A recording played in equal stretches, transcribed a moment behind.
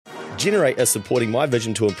Generate is supporting my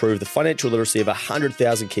vision to improve the financial literacy of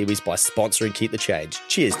 100,000 Kiwis by sponsoring Keep the Change.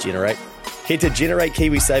 Cheers, Generate. Head to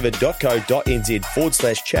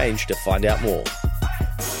generatekiwisaver.co.nz/change to find out more.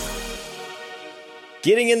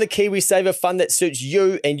 Getting in the KiwiSaver fund that suits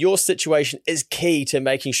you and your situation is key to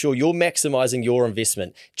making sure you're maximising your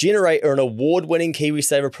investment. Generate are an award-winning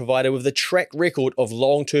KiwiSaver provider with a track record of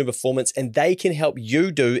long-term performance, and they can help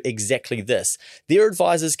you do exactly this. Their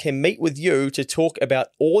advisors can meet with you to talk about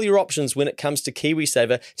all your options when it comes to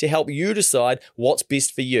KiwiSaver to help you decide what's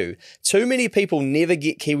best for you. Too many people never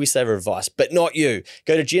get KiwiSaver advice, but not you.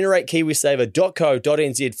 Go to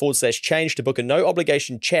generatekiwisaver.co.nz/change to book a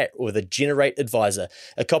no-obligation chat with a Generate advisor.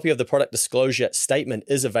 A copy of the product disclosure statement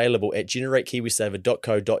is available at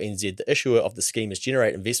generatekiwisaver.co.nz. The issuer of the scheme is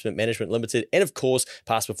Generate Investment Management Limited, and of course,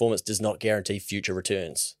 past performance does not guarantee future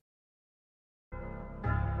returns.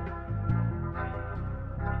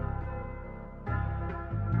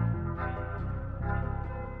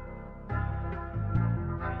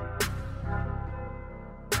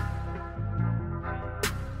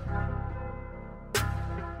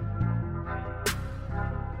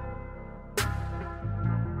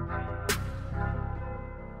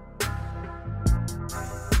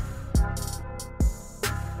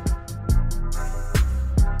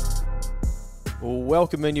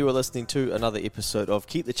 Welcome in, you are listening to another episode of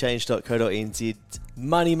keepthechange.co.nz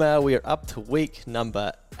Money Mail. We are up to week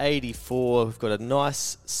number 84. We've got a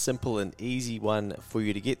nice, simple and easy one for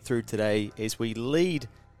you to get through today as we lead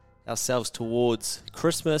ourselves towards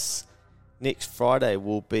Christmas. Next Friday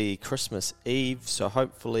will be Christmas Eve, so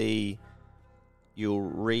hopefully you'll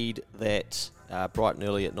read that bright and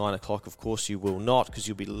early at 9 o'clock. Of course you will not, because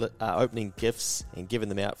you'll be opening gifts and giving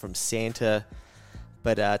them out from Santa.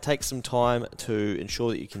 But take some time to ensure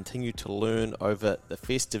that you continue to learn over the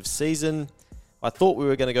festive season. I thought we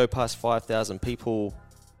were going to go past 5,000 people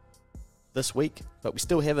this week, but we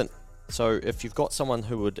still haven't. So if you've got someone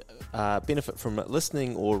who would benefit from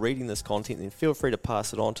listening or reading this content, then feel free to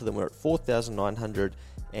pass it on to them. We're at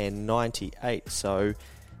 4,998, so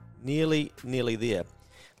nearly there.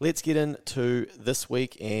 Let's get into this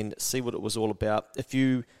week and see what it was all about. If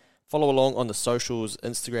you follow along on the socials,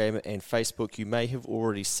 Instagram and Facebook, you may have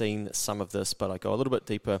already seen some of this, but I go a little bit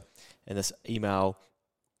deeper in this email.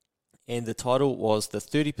 And the title was, "The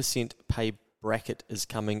 30% pay bracket is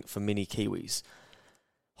coming for many Kiwis."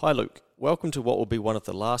 Hi Luke, welcome to what will be one of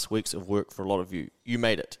the last weeks of work for a lot of you. You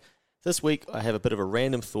made it. This week I have a bit of a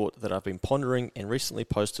random thought that I've been pondering and recently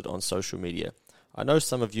posted on social media. I know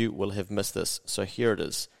some of you will have missed this, so here it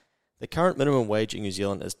is. The current minimum wage in New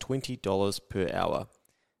Zealand is $20 per hour.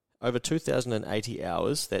 Over 2,080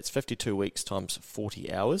 hours, that's 52 weeks times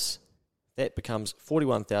 40 hours, that becomes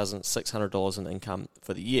 $41,600 in income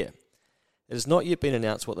for the year. It has not yet been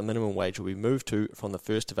announced what the minimum wage will be moved to from the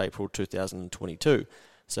 1st of April 2022.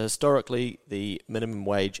 So historically, the minimum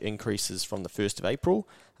wage increases from the 1st of April,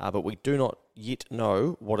 but we do not yet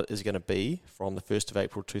know what it is going to be from the 1st of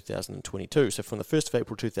April 2022. So from the 1st of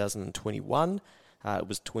April 2021, it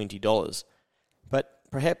was $20. But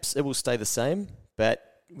perhaps it will stay the same, but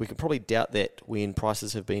we can probably doubt that when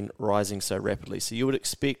prices have been rising so rapidly. So you would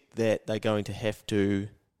expect that they're going to have to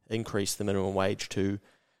increase the minimum wage to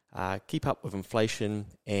keep up with inflation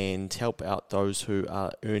and help out those who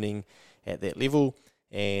are earning at that level.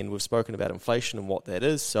 And we've spoken about inflation and what that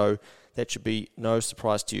is, so that should be no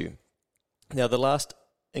surprise to you. Now, the last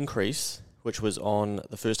increase, which was on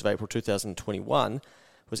the 1st of April 2021,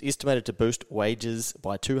 was estimated to boost wages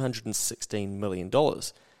by $216 million.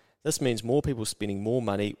 This means more people spending more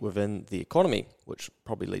money within the economy, which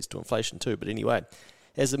probably leads to inflation too. But anyway,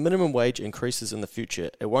 as the minimum wage increases in the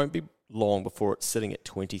future, it won't be long before it's sitting at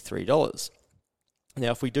 $23.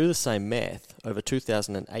 Now, if we do the same math over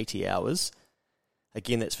 2,080 hours,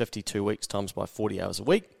 again, that's 52 weeks times by 40 hours a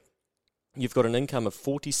week, you've got an income of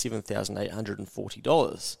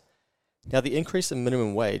 $47,840. Now, the increase in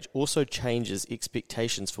minimum wage also changes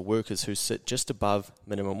expectations for workers who sit just above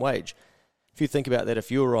minimum wage. If you think about that,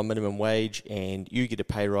 if you're on minimum wage and you get a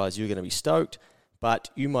pay rise, you're going to be stoked, but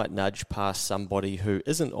you might nudge past somebody who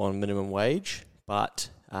isn't on minimum wage, but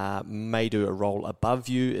may do a role above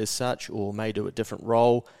you as such, or may do a different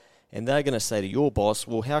role, and they're going to say to your boss,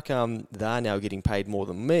 well, how come they're now getting paid more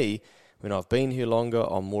than me when I've been here longer,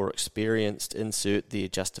 I'm more experienced, insert their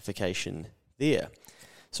justification there.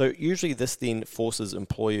 So usually this then forces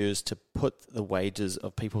employers to put the wages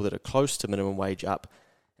of people that are close to minimum wage up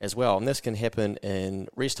as well. And this can happen in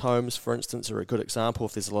rest homes, for instance, are a good example.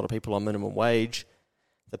 If there's a lot of people on minimum wage,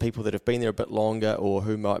 the people that have been there a bit longer or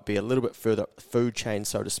who might be a little bit further up the food chain,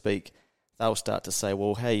 so to speak, they'll start to say,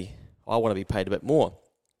 well, hey, I want to be paid a bit more.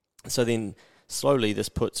 So then slowly this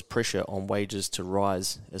puts pressure on wages to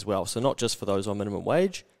rise as well. So not just for those on minimum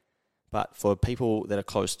wage, but for people that are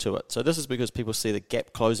close to it. So this is because people see the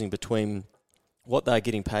gap closing between what they're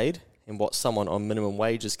getting paid and what someone on minimum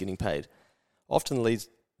wage is getting paid. Often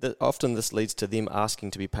this leads to them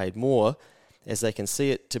asking to be paid more, as they can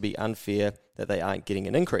see it to be unfair that they aren't getting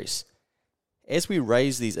an increase. As we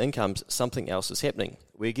raise these incomes, something else is happening.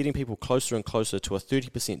 We're getting people closer and closer to a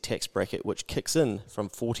 30% tax bracket, which kicks in from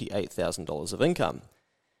 $48,000 of income.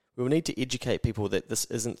 We will need to educate people that this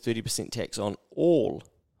isn't 30% tax on all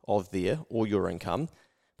of their or your income,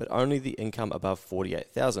 but only the income above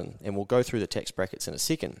 $48,000, and we'll go through the tax brackets in a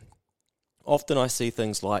second. Often I see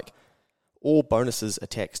things like, all bonuses are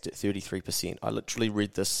taxed at 33%. I literally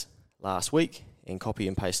read this last week and copy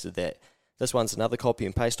and pasted that. This one's another copy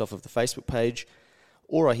and paste off of the Facebook page.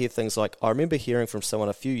 Or I hear things like, I remember hearing from someone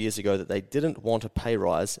a few years ago that they didn't want a pay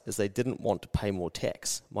rise as they didn't want to pay more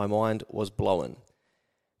tax. My mind was blown.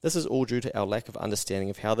 This is all due to our lack of understanding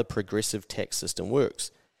of how the progressive tax system works.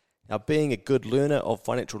 Now, being a good learner of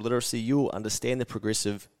financial literacy, you will understand the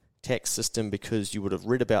progressive tax system because you would have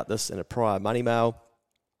read about this in a prior money mail.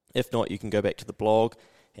 If not, you can go back to the blog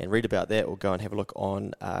and read about that, or go and have a look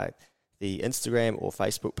on the Instagram or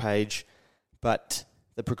Facebook page. But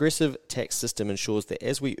the progressive tax system ensures that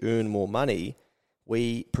as we earn more money,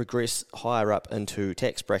 we progress higher up into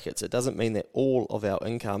tax brackets. It doesn't mean that all of our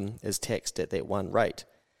income is taxed at that one rate.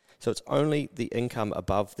 So it's only the income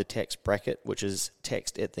above the tax bracket which is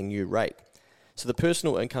taxed at the new rate. So the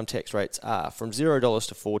personal income tax rates are from $0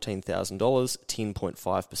 to $14,000,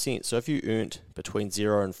 10.5%. So if you earned between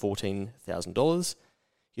 $0 and $14,000,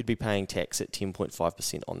 you'd be paying tax at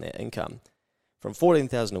 10.5% on that income. From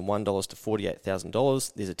 $14,001 to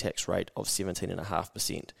 $48,000, there's a tax rate of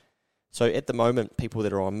 17.5%. So at the moment, people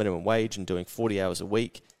that are on minimum wage and doing 40 hours a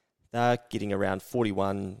week, they're getting around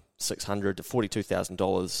 $41,600 to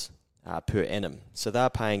 $42,000 per annum. So they're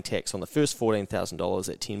paying tax on the first $14,000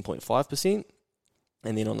 at 10.5%,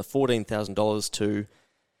 and then on the $14,000 to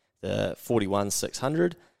the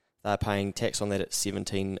 $41,600, they're paying tax on that at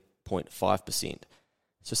 17.5%.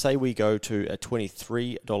 So say we go to a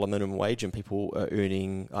 $23 minimum wage and people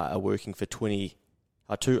are working for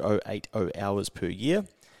 2,080 hours per year.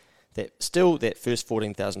 That first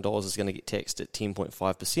 $14,000 is going to get taxed at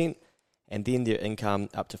 10.5%, and then their income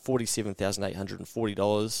up to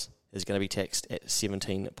 $47,840 is going to be taxed at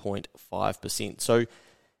 17.5%. So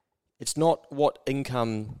it's not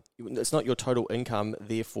your total income,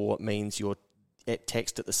 therefore means you're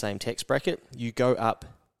taxed at the same tax bracket. You go up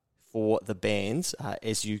for the bands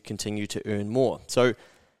as you continue to earn more. So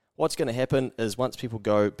what's going to happen is once people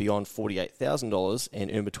go beyond $48,000 and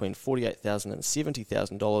earn between $48,000 and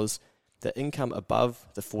 $70,000, the income above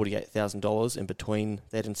the $48,000 and between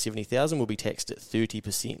that and $70,000 will be taxed at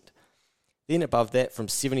 30%. Then above that, from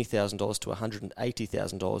 $70,000 to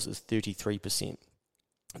 $180,000 is 33%.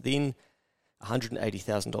 Then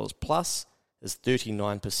 $180,000 plus is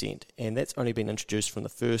 39%, and that's only been introduced from the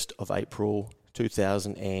 1st of April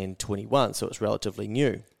 2021, so it's relatively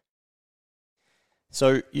new.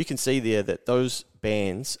 So you can see there that those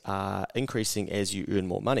bands are increasing as you earn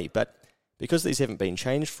more money, but because these haven't been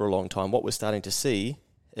changed for a long time, what we're starting to see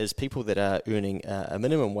is people that are earning a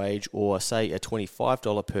minimum wage or say a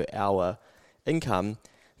 $25 per hour income,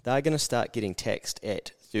 they're going to start getting taxed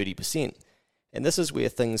at 30%. And this is where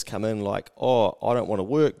things come in like, oh, I don't want to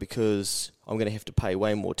work because I'm going to have to pay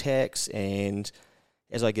way more tax, and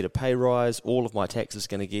as I get a pay rise, all of my tax is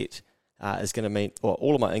going to get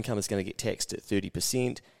all of my income is going to get taxed at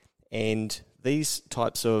 30%. And these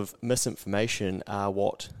types of misinformation are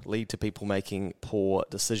what lead to people making poor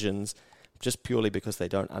decisions, just purely because they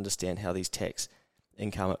don't understand how these tax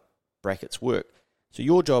income brackets work. So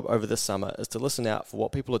your job over this summer is to listen out for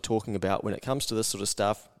what people are talking about when it comes to this sort of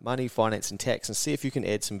stuff, money, finance and tax, and see if you can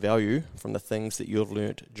add some value from the things that you've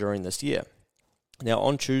learnt during this year. Now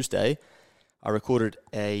on Tuesday, I recorded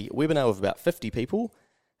a webinar of about 50 people,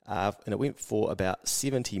 and it went for about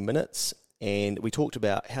 70 minutes, and we talked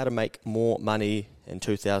about how to make more money in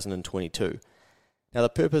 2022. Now the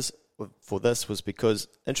purpose for this was because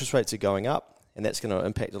interest rates are going up, and that's going to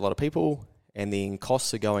impact a lot of people, and then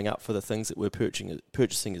costs are going up for the things that we're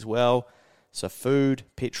purchasing as well. So food,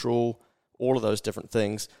 petrol, all of those different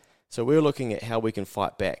things. So we're looking at how we can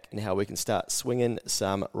fight back and how we can start swinging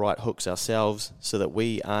some right hooks ourselves so that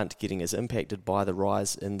we aren't getting as impacted by the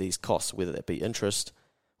rise in these costs, whether that be interest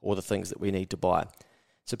or the things that we need to buy.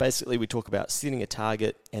 So basically we talk about setting a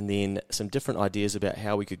target and then some different ideas about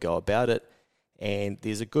how we could go about it. And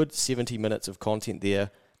there's a good 70 minutes of content there.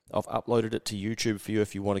 I've uploaded it to YouTube for you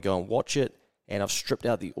if you want to go and watch it. And I've stripped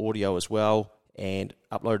out the audio as well and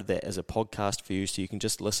uploaded that as a podcast for you, so you can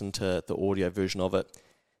just listen to the audio version of it.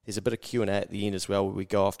 There's a bit of Q&A at the end as well, where we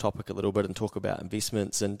go off topic a little bit and talk about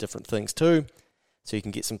investments and different things too, so you can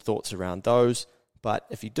get some thoughts around those. But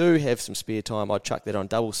if you do have some spare time, I'd chuck that on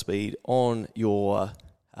double speed on your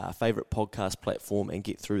favourite podcast platform and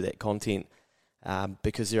get through that content,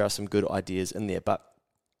 because there are some good ideas in there. But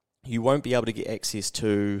you won't be able to get access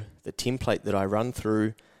to the template that I run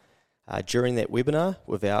through during that webinar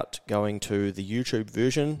without going to the YouTube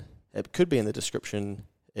version. It could be in the description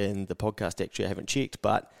in the podcast, actually I haven't checked,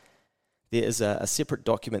 but there is a separate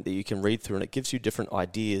document that you can read through, and it gives you different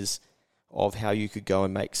ideas of how you could go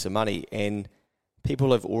and make some money. And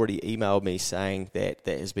people have already emailed me saying that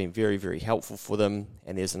that has been very, very helpful for them,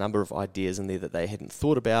 and there's a number of ideas in there that they hadn't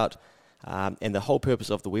thought about. And the whole purpose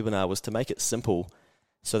of the webinar was to make it simple,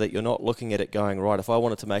 so that you're not looking at it going, right, if I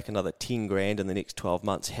wanted to make another 10 grand in the next 12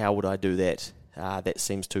 months, how would I do that? That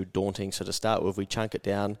seems too daunting. So to start with, we chunk it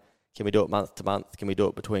down. Can we do it month to month? Can we do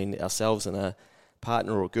it between ourselves and a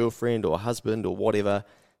partner or girlfriend or husband or whatever?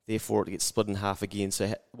 Therefore, it gets split in half again.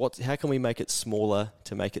 So how can we make it smaller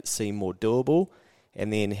to make it seem more doable?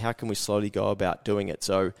 And then how can we slowly go about doing it?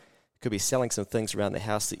 So it could be selling some things around the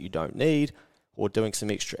house that you don't need, or doing some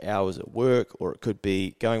extra hours at work, or it could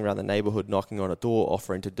be going around the neighbourhood, knocking on a door,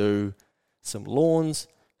 offering to do some lawns.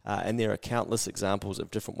 And there are countless examples of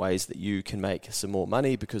different ways that you can make some more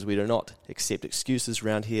money, because we do not accept excuses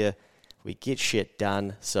around here. We get shit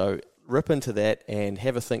done. So rip into that and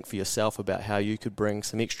have a think for yourself about how you could bring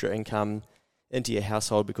some extra income into your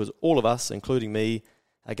household, because all of us, including me,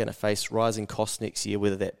 are going to face rising costs next year,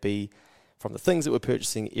 whether that be from the things that we're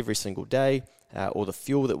purchasing every single day, or the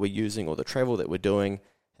fuel that we're using, or the travel that we're doing,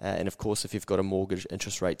 and of course if you've got a mortgage,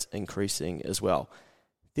 interest rates increasing as well.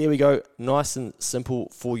 There we go, nice and simple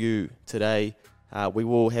for you today. We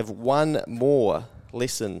will have one more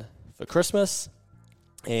lesson for Christmas,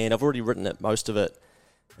 and I've already written it, most of it.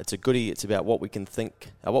 It's a goodie. It's about what we can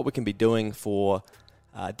think, what we can be doing for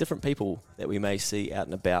different people that we may see out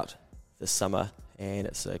and about this summer, and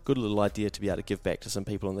it's a good little idea to be able to give back to some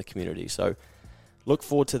people in the community. So look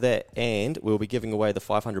forward to that, and we'll be giving away the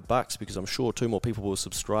 $500 because I'm sure 2 more people will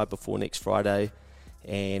subscribe before next Friday,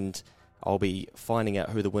 and I'll be finding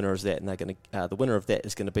out who the winner is that, and they're going to the winner of that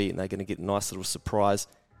is going to be, and they're going to get a nice little surprise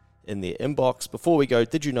in their inbox. Before we go,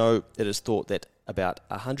 did you know it is thought that about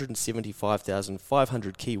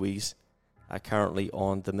 175,500 Kiwis are currently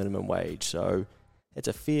on the minimum wage? So it's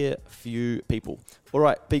a fair few people. All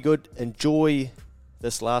right, be good. Enjoy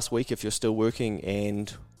this last week if you're still working,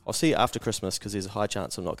 and I'll see you after Christmas, because there's a high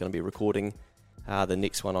chance I'm not going to be recording the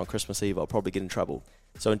next one on Christmas Eve. I'll probably get in trouble.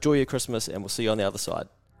 So enjoy your Christmas, and we'll see you on the other side.